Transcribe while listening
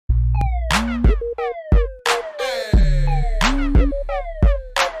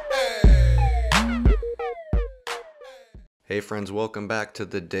Hey friends, welcome back to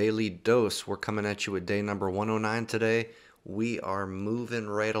the Daily Dose. We're coming at you with day number 109 today. We are moving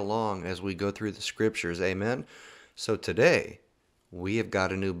right along as we go through the scriptures. Amen. So today, we have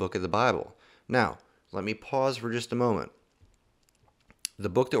got a new book of the Bible. Now, let me pause for just a moment. The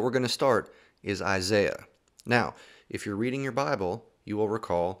book that we're going to start is Isaiah. Now, if you're reading your Bible, you will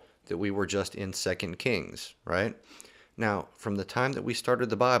recall that we were just in 2 Kings, right? Now, from the time that we started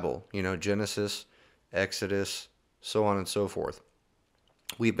the Bible, Genesis, Exodus, so on and so forth,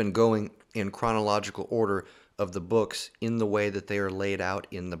 we've been going in chronological order of the books in the way that they are laid out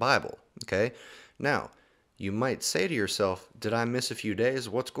in the Bible, okay? Now, you might say to yourself, did I miss a few days?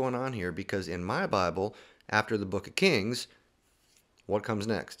 What's going on here? Because in my Bible, after the book of Kings, what comes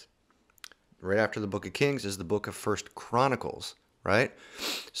next? Right after the book of Kings is the book of First Chronicles, right?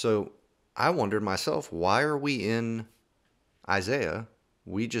 So I wondered myself, why are we in Isaiah?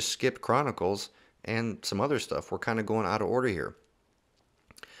 We just skipped Chronicles and some other stuff. We're kind of going out of order here.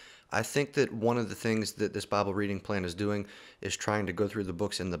 I think that one of the things that this Bible reading plan is doing is trying to go through the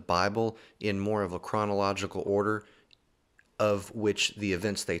books in the Bible in more of a chronological order of which the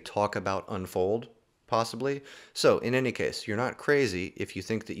events they talk about unfold, possibly. So, in any case, you're not crazy if you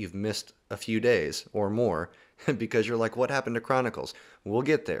think that you've missed a few days or more because you're like, what happened to Chronicles? We'll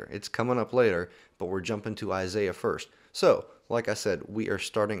get there. It's coming up later, but we're jumping to Isaiah first. So, like I said, we are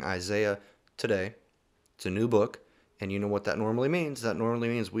starting Isaiah today. It's a new book. And you know what that normally means? That normally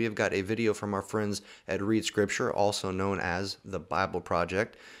means we have got a video from our friends at Read Scripture, also known as the Bible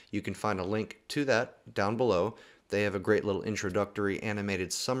Project. You can find a link to that down below. They have a great little introductory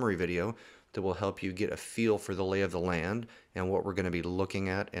animated summary video that will help you get a feel for the lay of the land and what we're going to be looking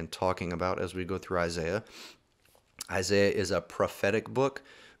at and talking about as we go through Isaiah. Isaiah is a prophetic book.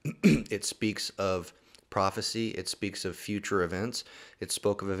 It speaks of prophecy. It speaks of future events. It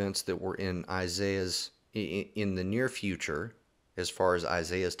spoke of events that were in the near future, as far as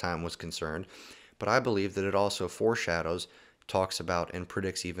Isaiah's time was concerned, but I believe that it also foreshadows, talks about, and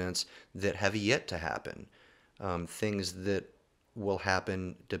predicts events that have yet to happen, things that will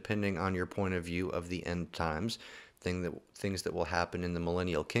happen depending on your point of view of the end times, things that will happen in the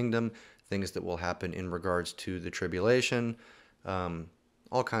millennial kingdom, things that will happen in regards to the tribulation,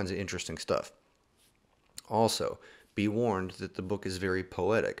 all kinds of interesting stuff. Also, be warned that the book is very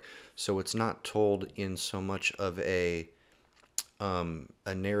poetic, so it's not told in so much of a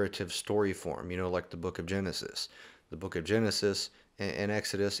narrative story form, like the book of Genesis. The book of Genesis and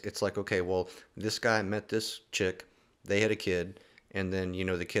Exodus, it's like, okay, well, this guy met this chick, they had a kid, and then,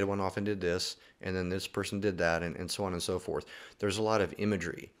 the kid went off and did this, and then this person did that, and so on and so forth. There's a lot of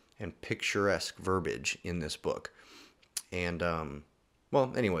imagery and picturesque verbiage in this book. And,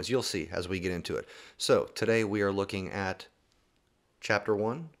 well, anyways, you'll see as we get into it. So today we are looking at chapter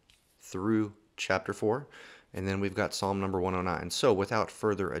 1 through chapter 4, and then we've got Psalm number 109. So without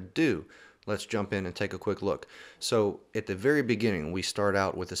further ado, let's jump in and take a quick look. So at the very beginning, we start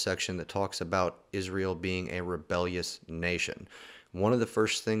out with a section that talks about Israel being a rebellious nation. One of the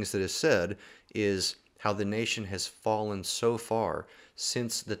first things that is said is how the nation has fallen so far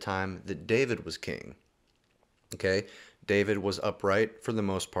since the time that David was king. Okay? David was upright for the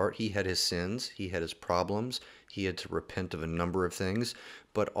most part. He had his sins, he had his problems, he had to repent of a number of things,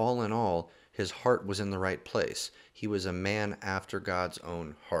 but all in all, his heart was in the right place. He was a man after God's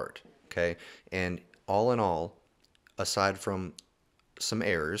own heart, okay? And all in all, aside from some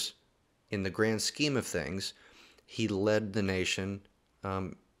errors, in the grand scheme of things, he led the nation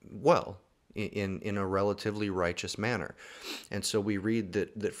well, in a relatively righteous manner. And so we read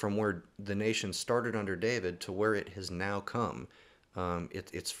that from where the nation started under David to where it has now come,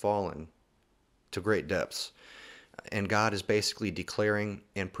 it's fallen to great depths. And God is basically declaring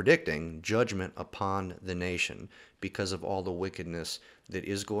and predicting judgment upon the nation because of all the wickedness that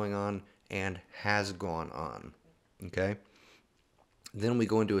is going on and has gone on. Okay? Then we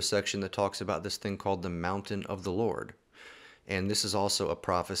go into a section that talks about this thing called the mountain of the Lord. And this is also a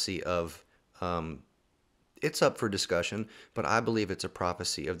prophecy of it's up for discussion, but I believe it's a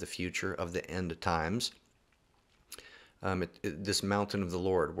prophecy of the future, of the end times. This mountain of the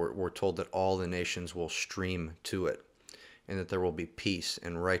Lord, we're told that all the nations will stream to it, and that there will be peace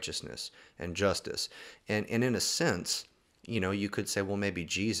and righteousness and justice. And in a sense, you could say, well, maybe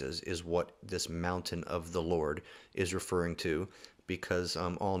Jesus is what this mountain of the Lord is referring to, because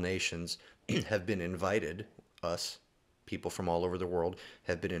all nations have been invited, us, people from all over the world,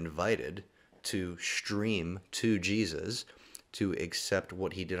 have been invited to stream to Jesus, to accept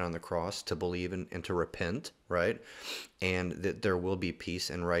what he did on the cross, to believe and to repent, right? And that there will be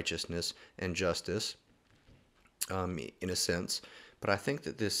peace and righteousness and justice, in a sense. But I think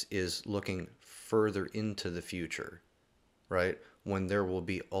that this is looking further into the future, right? When there will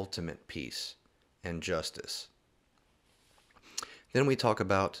be ultimate peace and justice. Then we talk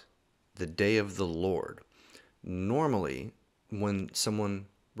about the day of the Lord. Normally, when someone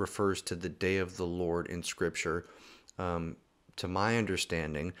refers to the day of the Lord in Scripture, um, to my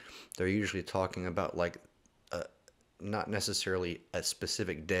understanding, they're usually talking about like not necessarily a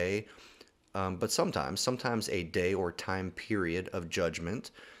specific day, but sometimes a day or time period of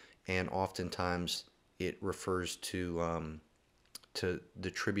judgment, and oftentimes it refers to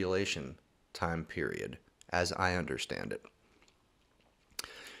the tribulation time period, as I understand it.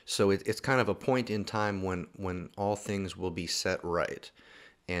 So it's kind of a point in time when all things will be set right,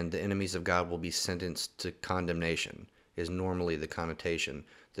 and the enemies of God will be sentenced to condemnation, is normally the connotation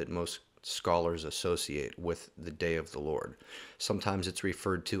that most scholars associate with the day of the Lord. Sometimes it's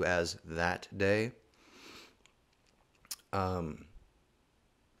referred to as that day, a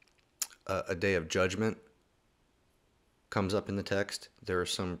day of judgment comes up in the text. There are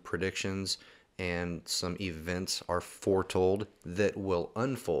some predictions and some events are foretold that will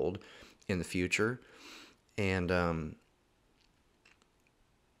unfold in the future. And and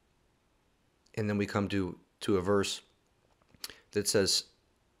then we come to a verse that says,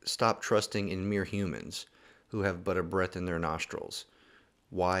 "Stop trusting in mere humans who have but a breath in their nostrils.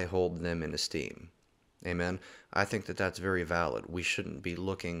 Why hold them in esteem?" Amen. I think that that's very valid. We shouldn't be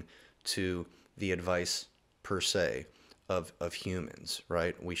looking to the advice per se of humans,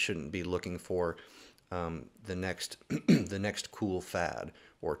 right? We shouldn't be looking for the next the next cool fad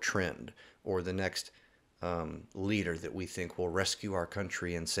or trend or the next leader that we think will rescue our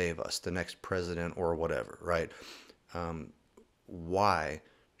country and save us, the next president or whatever, right? Why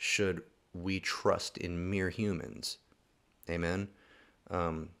should we trust in mere humans? Amen.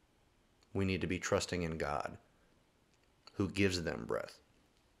 We need to be trusting in God, who gives them breath.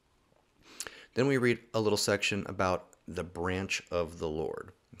 Then we read a little section about the branch of the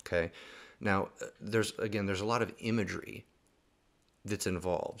Lord. Okay. Now, there's a lot of imagery that's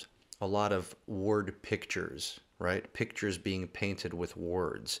involved, a lot of word pictures, right? Pictures being painted with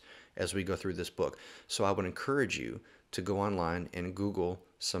words as we go through this book. So I would encourage you to go online and Google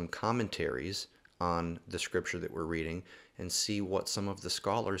some commentaries on the scripture that we're reading and see what some of the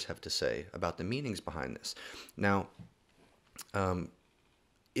scholars have to say about the meanings behind this. Now,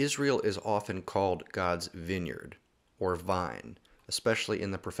 Israel is often called God's vineyard or vine, especially in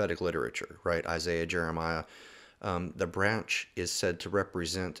the prophetic literature, right? Isaiah, Jeremiah. The branch is said to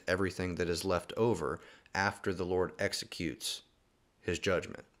represent everything that is left over after the Lord executes his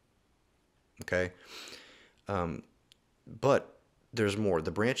judgment. Okay? But there's more.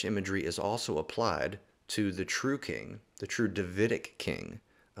 The branch imagery is also applied to the true king, the true Davidic king,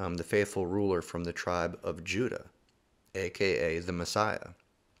 the faithful ruler from the tribe of Judah, aka the Messiah.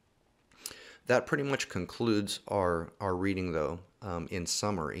 That pretty much concludes our reading, though, in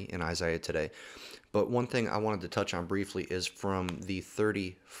summary in Isaiah today. But one thing I wanted to touch on briefly is from the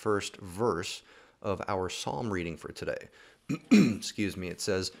 31st verse of our psalm reading for today. Excuse me. It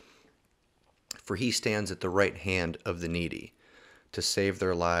says, "For he stands at the right hand of the needy to save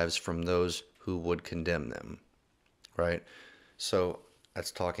their lives from those who would condemn them." Right? So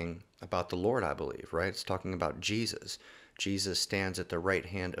that's talking about the Lord, I believe, right? It's talking about Jesus. Jesus stands at the right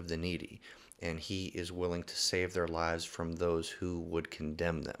hand of the needy, and he is willing to save their lives from those who would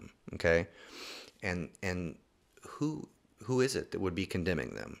condemn them. Okay? And who is it that would be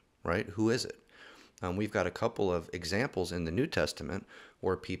condemning them, right? Who is it? We've got a couple of examples in the New Testament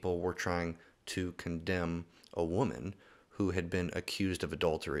where people were trying to condemn a woman who had been accused of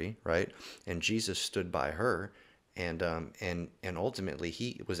adultery, right? And Jesus stood by her, and ultimately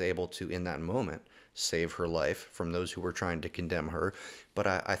he was able to, in that moment, save her life from those who were trying to condemn her. But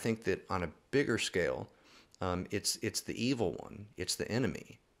I think that on a bigger scale, it's the evil one, it's the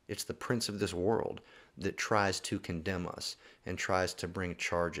enemy, it's the prince of this world that tries to condemn us and tries to bring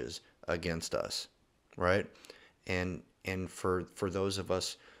charges against us, right? And for those of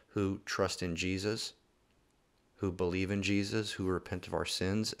us who trust in Jesus, who believe in Jesus, who repent of our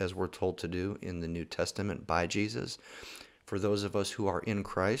sins, as we're told to do in the New Testament by Jesus, for those of us who are in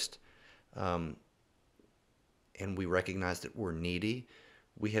Christ, and we recognize that we're needy,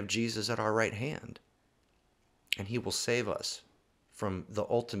 we have Jesus at our right hand, and he will save us from the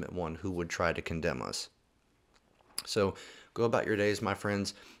ultimate one who would try to condemn us. So go about your days, my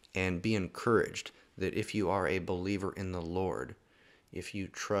friends, and be encouraged that if you are a believer in the Lord, if you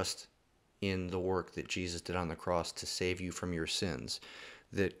trust in the work that Jesus did on the cross to save you from your sins,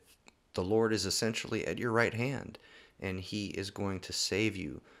 that the Lord is essentially at your right hand, and he is going to save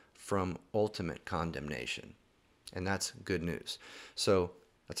you from ultimate condemnation. And that's good news. So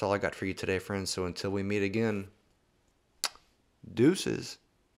that's all I got for you today, friends. So until we meet again, Deuces.